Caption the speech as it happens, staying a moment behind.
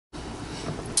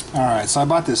Alright, so I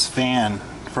bought this fan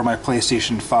for my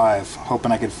PlayStation 5,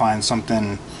 hoping I could find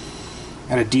something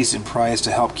at a decent price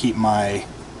to help keep my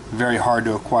very hard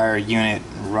to acquire unit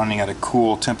running at a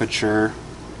cool temperature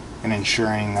and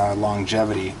ensuring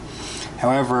longevity.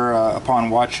 However, upon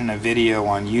watching a video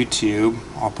on YouTube,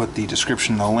 I'll put the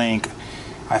description in the link,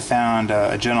 I found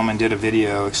a gentleman did a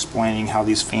video explaining how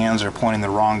these fans are pointing the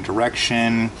wrong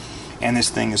direction, and this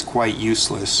thing is quite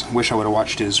useless. Wish I would have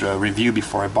watched his review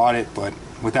before I bought it, but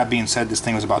with that being said, this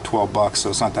thing was about 12 bucks,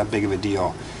 so it's not that big of a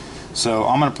deal. So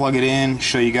I'm going to plug it in,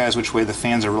 show you guys which way the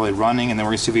fans are really running, and then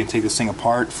we're going to see if we can take this thing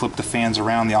apart, flip the fans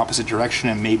around the opposite direction,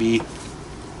 and maybe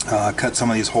cut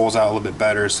some of these holes out a little bit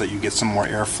better so that you get some more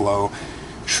airflow,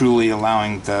 truly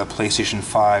allowing the PlayStation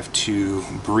 5 to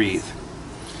breathe.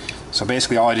 So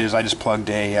basically all I did is I just plugged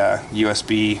a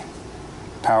USB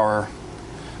power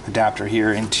adapter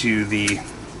here into the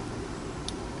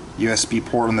USB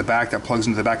port on the back that plugs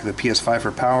into the back of the PS5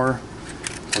 for power.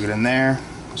 Plug it in there.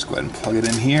 Let's go ahead and plug it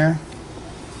in here.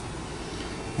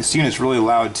 This unit's really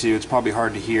loud too. It's probably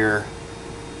hard to hear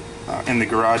in the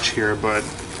garage here, but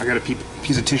I got a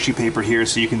piece of tissue paper here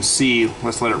so you can see.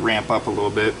 Let's let it ramp up a little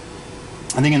bit.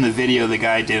 I think in the video the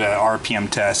guy did a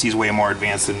RPM test. He's way more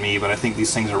advanced than me, but I think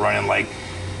these things are running like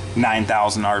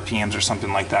 9,000 RPMs or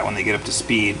something like that when they get up to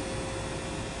speed.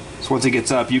 So once it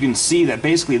gets up, you can see that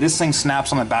basically this thing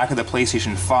snaps on the back of the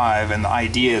PlayStation 5, and the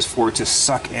idea is for it to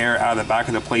suck air out of the back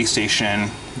of the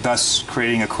PlayStation, thus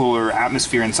creating a cooler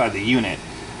atmosphere inside the unit.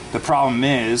 The problem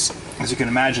is, as you can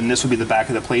imagine, this would be the back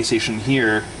of the PlayStation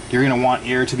here. You're going to want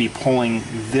air to be pulling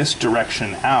this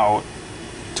direction out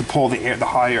to pull the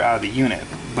hot air out of the unit.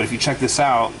 But if you check this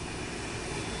out,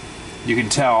 you can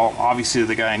tell, obviously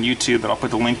the guy on YouTube that I'll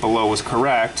put the link below was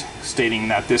correct, stating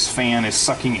that this fan is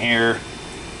sucking air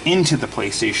into the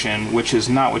PlayStation, which is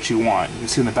not what you want. You can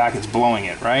see in the back it's blowing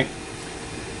it, right?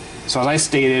 So as I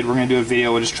stated, we're going to do a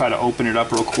video. We'll just try to open it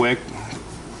up real quick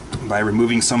by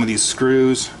removing some of these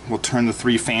screws. We'll turn the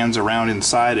 3 fans around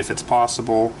inside if it's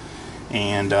possible,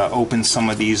 and open some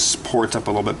of these ports up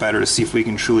a little bit better to see if we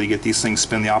can truly get these things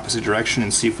spin the opposite direction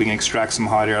and see if we can extract some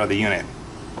hot air out of the unit.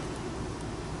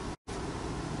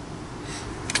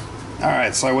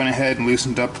 Alright, so I went ahead and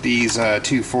loosened up these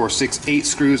 2, 4, 6, 8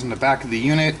 screws in the back of the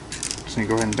unit. Just going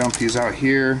to go ahead and dump these out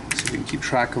here so we can keep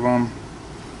track of them.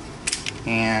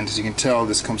 And as you can tell,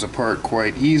 this comes apart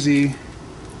quite easy.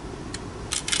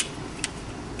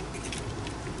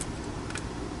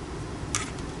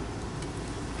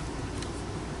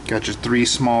 Got your 3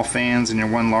 small fans and your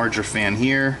 1 larger fan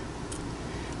here.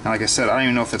 Now, like I said, I don't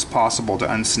even know if it's possible to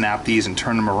unsnap these and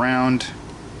turn them around,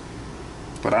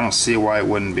 but I don't see why it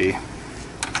wouldn't be.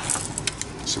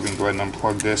 So we can go ahead and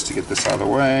unplug this to get this out of the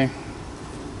way.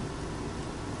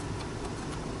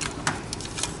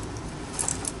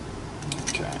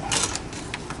 Okay.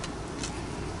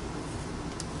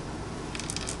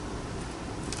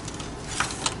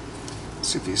 Let's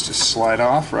see if these just slide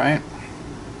off, right?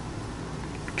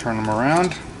 Turn them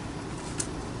around.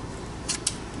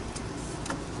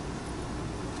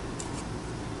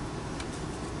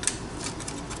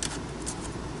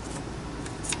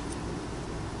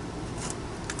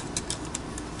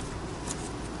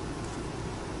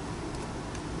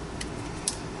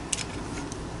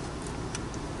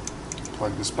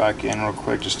 Plug this back in real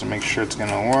quick just to make sure it's going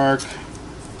to work.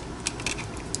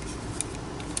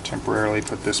 Temporarily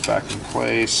put this back in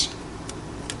place.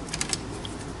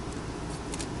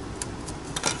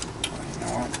 You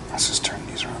know what? Let's just turn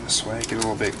these around this way. Get a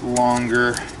little bit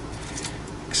longer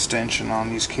extension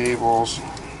on these cables.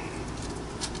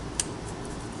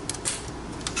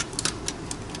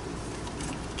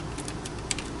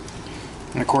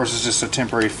 And of course it's just a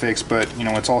temporary fix, but you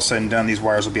know, when it's all said and done, these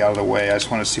wires will be out of the way. I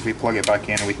just want to see if we plug it back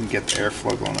in and we can get the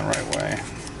airflow going the right way.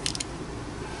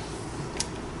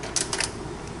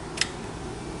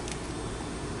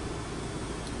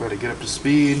 Let it get up to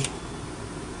speed.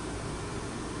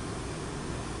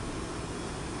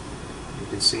 You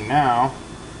can see now,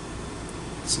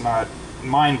 it's not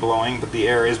mind-blowing, but the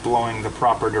air is blowing the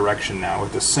proper direction now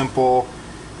with the simple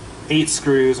 8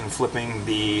 screws and flipping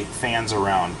the fans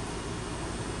around.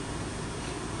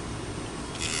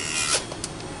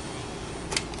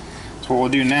 So what we'll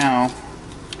do now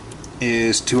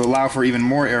is to allow for even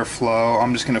more airflow,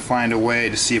 I'm just going to find a way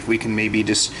to see if we can maybe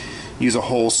just use a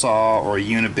hole saw or a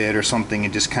unibit or something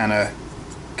and just kind of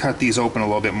cut these open a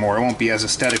little bit more. It won't be as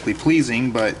aesthetically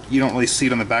pleasing, but you don't really see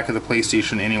it on the back of the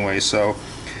PlayStation anyway, so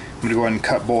I'm going to go ahead and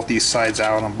cut both these sides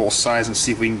out on both sides and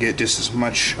see if we can get just as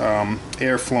much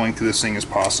air flowing through this thing as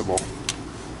possible.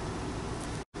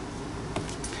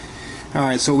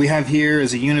 Alright, so what we have here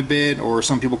is a unibit, or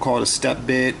some people call it a step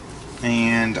bit.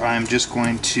 and I'm just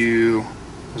going to,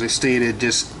 as I stated,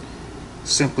 just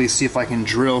simply see if I can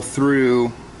drill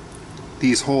through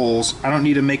these holes. I don't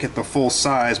need to make it the full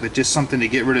size, but just something to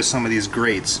get rid of some of these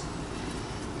grates.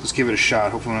 Let's give it a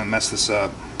shot. Hopefully I don't mess this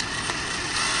up.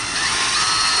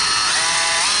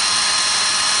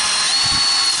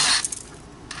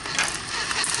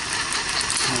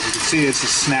 As you can see, it's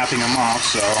just snapping them off,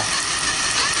 so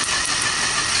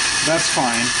that's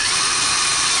fine.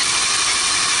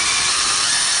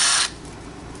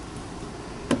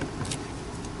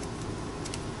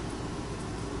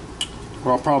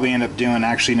 What I'll probably end up doing,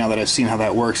 actually, now that I've seen how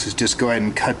that works, is just go ahead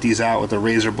and cut these out with a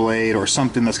razor blade or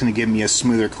something that's going to give me a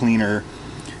smoother, cleaner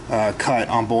cut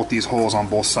on both these holes on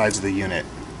both sides of the unit.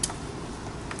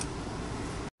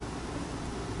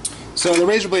 So the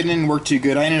razor blade didn't work too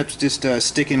good. I ended up just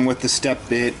sticking with the step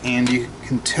bit, and you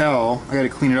can tell, I got to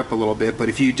clean it up a little bit, but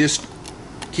if you just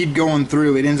keep going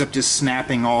through, it ends up just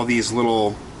snapping all these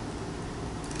little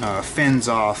fins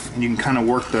off, and you can kind of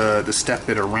work the step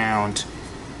bit around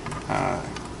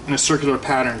in a circular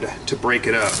pattern to break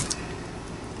it up.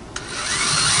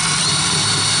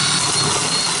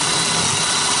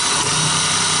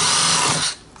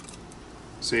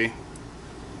 See?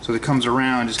 So it comes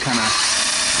around, just kind of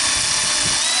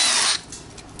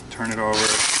turn it over.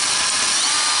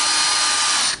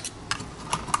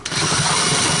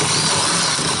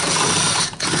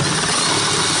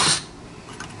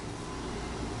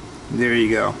 There you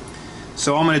go.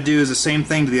 So all I'm going to do is the same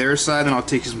thing to the other side, then I'll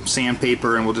take some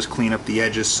sandpaper and we'll just clean up the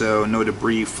edges so no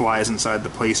debris flies inside the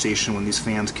PlayStation when these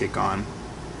fans kick on.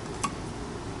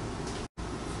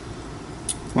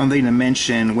 One thing to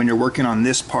mention, when you're working on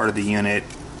this part of the unit,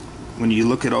 when you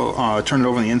look at turn it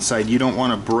over on the inside, you don't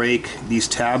want to break these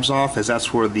tabs off, as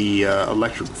that's where the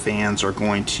electric fans are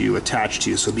going to attach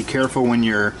to. So be careful when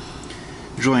you're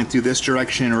drilling through this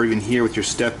direction or even here with your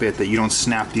step bit that you don't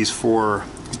snap these four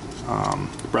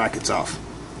brackets off.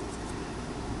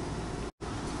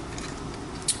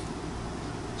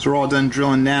 So we're all done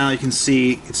drilling now. You can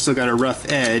see it's still got a rough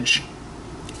edge,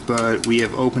 but we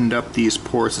have opened up these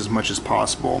ports as much as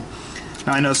possible.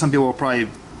 Now I know some people will probably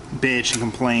bitch and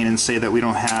complain and say that we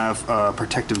don't have a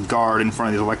protective guard in front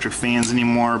of these electric fans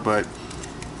anymore, but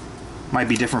might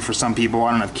be different for some people.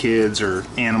 I don't have kids or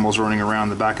animals running around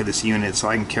the back of this unit, so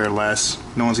I can care less.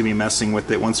 No one's gonna be messing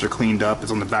with it once they're cleaned up.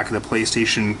 It's on the back of the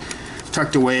PlayStation,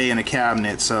 tucked away in a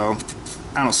cabinet, so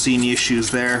I don't see any issues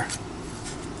there.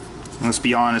 And let's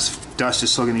be honest, dust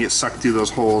is still gonna get sucked through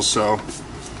those holes, so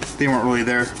they weren't really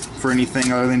there for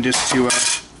anything other than just to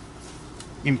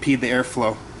impede the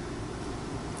airflow.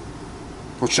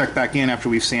 We'll check back in after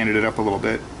we've sanded it up a little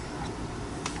bit.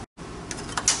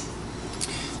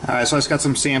 Alright, so I just got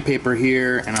some sandpaper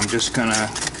here, and I'm just gonna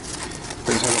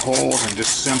put inside the holes and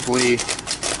just simply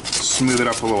smooth it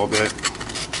up a little bit.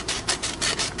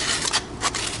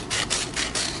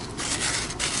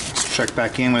 Let's check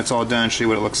back in when it's all done and show you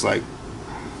what it looks like.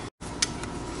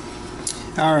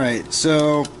 Alright,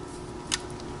 so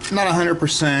not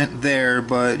 100% there,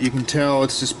 but you can tell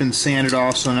it's just been sanded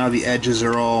off, so now the edges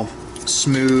are all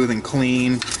smooth and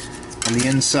clean on the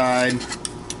inside.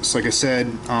 So like I said,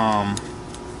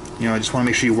 you know, I just want to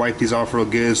make sure you wipe these off real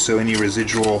good so any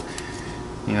residual,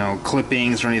 you know,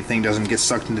 clippings or anything doesn't get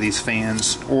sucked into these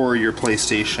fans or your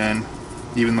PlayStation,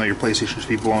 even though your PlayStation should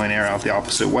be blowing air out the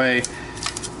opposite way.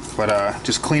 But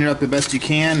just clean it up the best you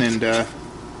can, and we're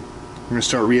going to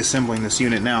start reassembling this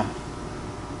unit now.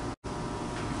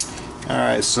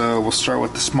 Alright, so we'll start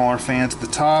with the smaller fans at the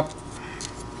top,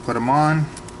 put them on.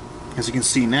 As you can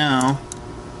see now,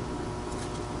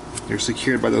 they're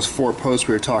secured by those 4 posts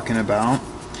we were talking about.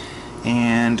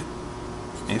 And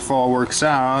if all works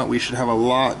out, we should have a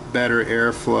lot better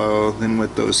airflow than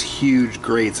with those huge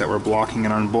grates that were blocking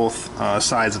it on both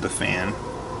sides of the fan.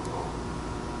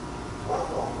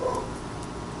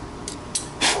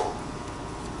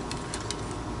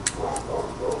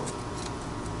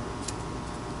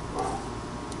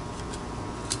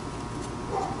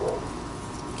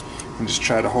 And just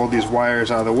try to hold these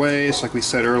wires out of the way. It's like we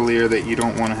said earlier that you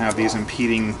don't want to have these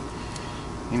impeding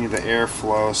any of the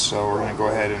airflow, so we're going to go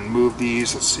ahead and move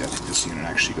these. Let's see, I think this unit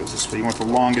actually goes this way. You want the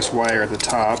longest wire at the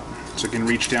top so it can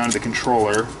reach down to the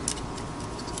controller.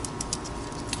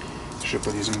 Should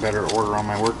put these in better order on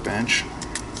my workbench.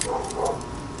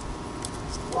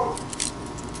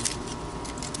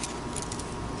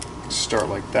 Start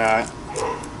like that.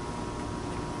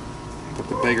 Put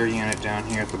the bigger unit down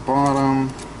here at the bottom.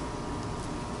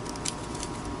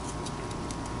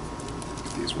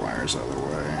 Get these wires out of the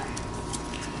way.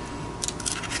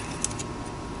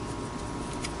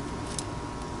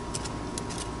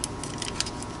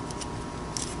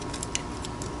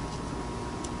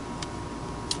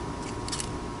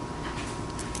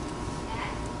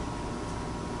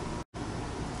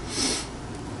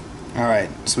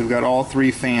 So we've got all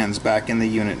 3 fans back in the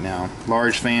unit now.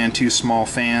 Large fan, 2 small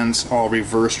fans, all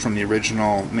reversed from the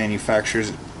original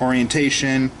manufacturer's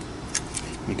orientation.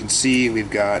 You can see we've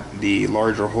got the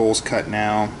larger holes cut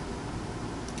now.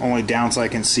 Only downside I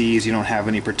can see is you don't have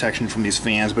any protection from these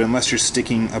fans, but unless you're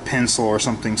sticking a pencil or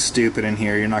something stupid in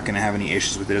here, you're not going to have any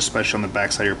issues with it, especially on the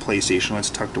back side of your PlayStation when it's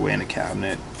tucked away in a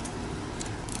cabinet.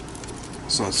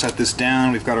 So let's set this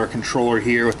down. We've got our controller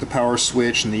here with the power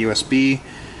switch and the USB.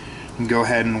 We can go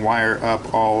ahead and wire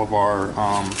up all of our,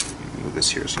 move this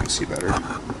here so you can see better.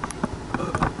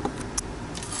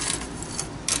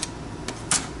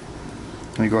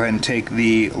 Let me go ahead and take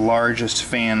the largest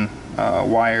fan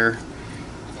wire,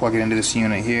 plug it into this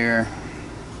unit here,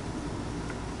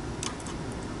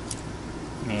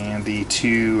 and the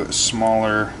 2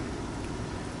 smaller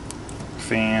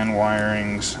fan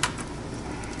wirings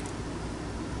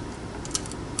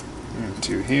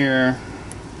into here.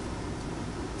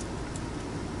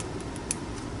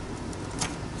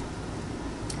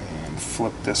 And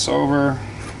flip this over,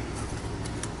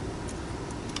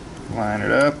 line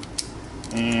it up,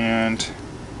 and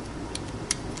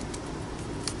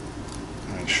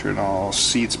make sure it all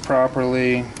seats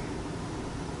properly.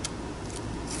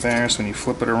 There, so when you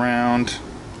flip it around,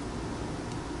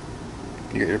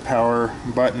 you got your power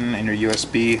button and your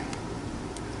USB.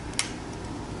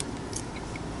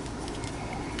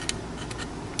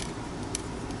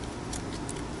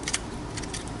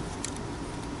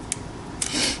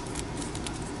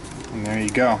 And there you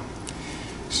go.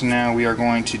 So now we are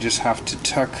going to just have to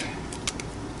tuck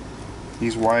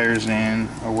these wires in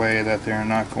a way that they're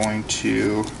not going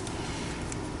to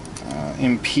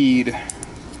impede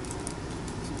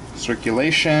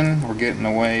circulation or get in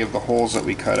the way of the holes that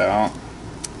we cut out.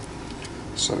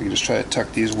 So you just try to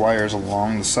tuck these wires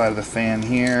along the side of the fan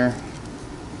here.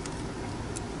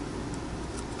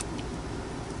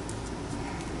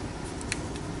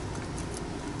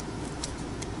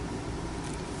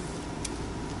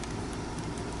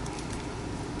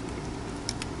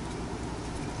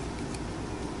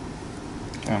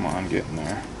 Come on, get in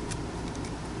there.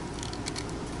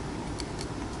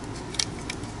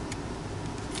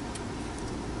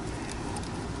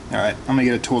 Alright, I'm gonna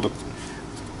get a tool to, like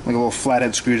a little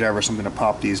flathead screwdriver or something to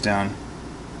pop these down.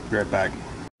 Be right back.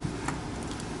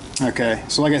 Okay,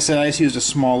 so like I said, I just used a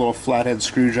small little flathead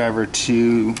screwdriver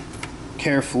to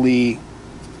carefully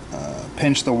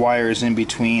pinch the wires in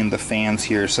between the fans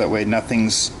here so that way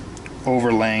nothing's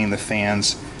overlaying the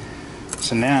fans.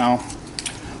 So now,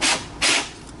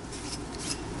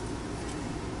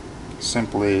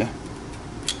 simply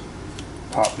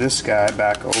pop this guy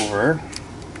back over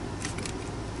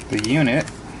the unit,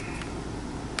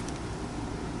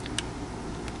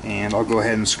 and I'll go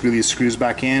ahead and screw these screws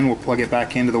back in. We'll plug it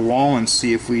back into the wall and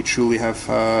see if we truly have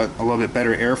a little bit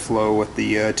better airflow with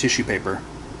the tissue paper.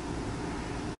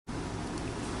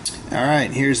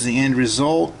 Alright, here's the end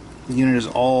result. The unit is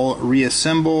all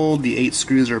reassembled. The 8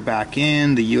 screws are back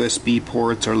in. The USB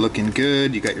ports are looking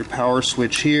good. You got your power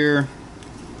switch here,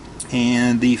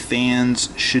 and the fans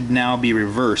should now be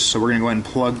reversed. So we're going to go ahead and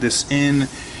plug this in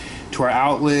to our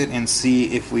outlet and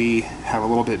see if we have a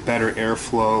little bit better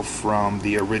airflow from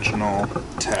the original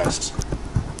test.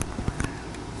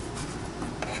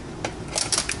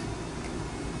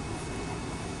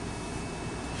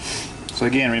 So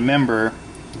again, remember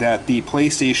that the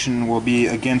PlayStation will be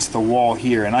against the wall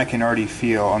here, and I can already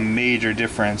feel a major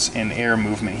difference in air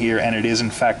movement here, and it is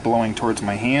in fact blowing towards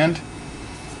my hand.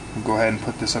 I'll go ahead and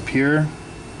put this up here,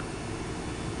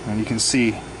 and you can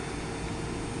see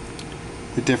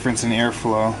the difference in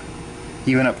airflow.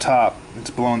 Even up top, it's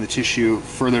blowing the tissue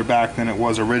further back than it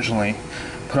was originally.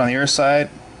 Put on the other side,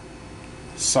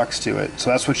 sucks to it. So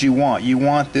that's what you want. You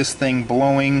want this thing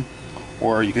blowing,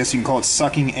 or I guess you can call it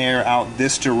sucking air out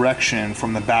this direction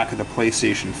from the back of the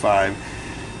PlayStation 5.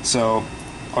 So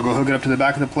I'll go hook it up to the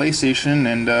back of the PlayStation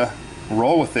and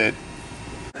roll with it.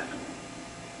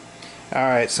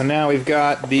 Alright, so now we've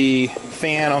got the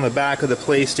fan on the back of the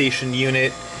PlayStation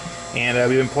unit, and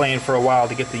we've been playing for a while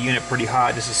to get the unit pretty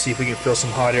hot just to see if we can feel some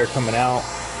hot air coming out.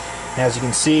 And as you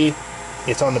can see,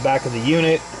 it's on the back of the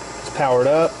unit, it's powered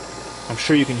up. I'm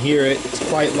sure you can hear it, it's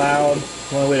quite loud.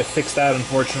 The only way to fix that,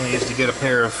 unfortunately, is to get a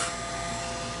pair of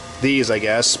these, I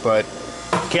guess, but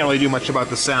can't really do much about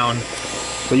the sound.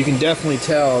 But you can definitely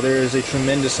tell there is a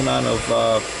tremendous amount of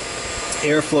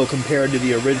airflow compared to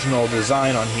the original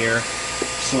design on here.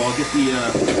 So I'll get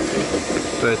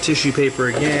the tissue paper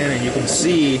again, and you can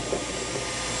see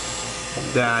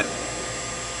that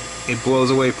it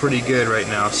blows away pretty good right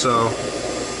now. So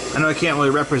I know I can't really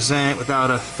represent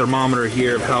without a thermometer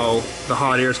here of how the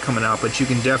hot air is coming out, but you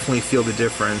can definitely feel the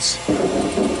difference.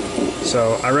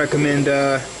 So I recommend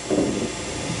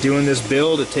doing this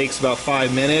build. It takes about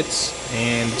 5 minutes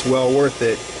and it's well worth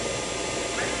it.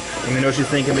 Let me know what you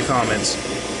think in the comments.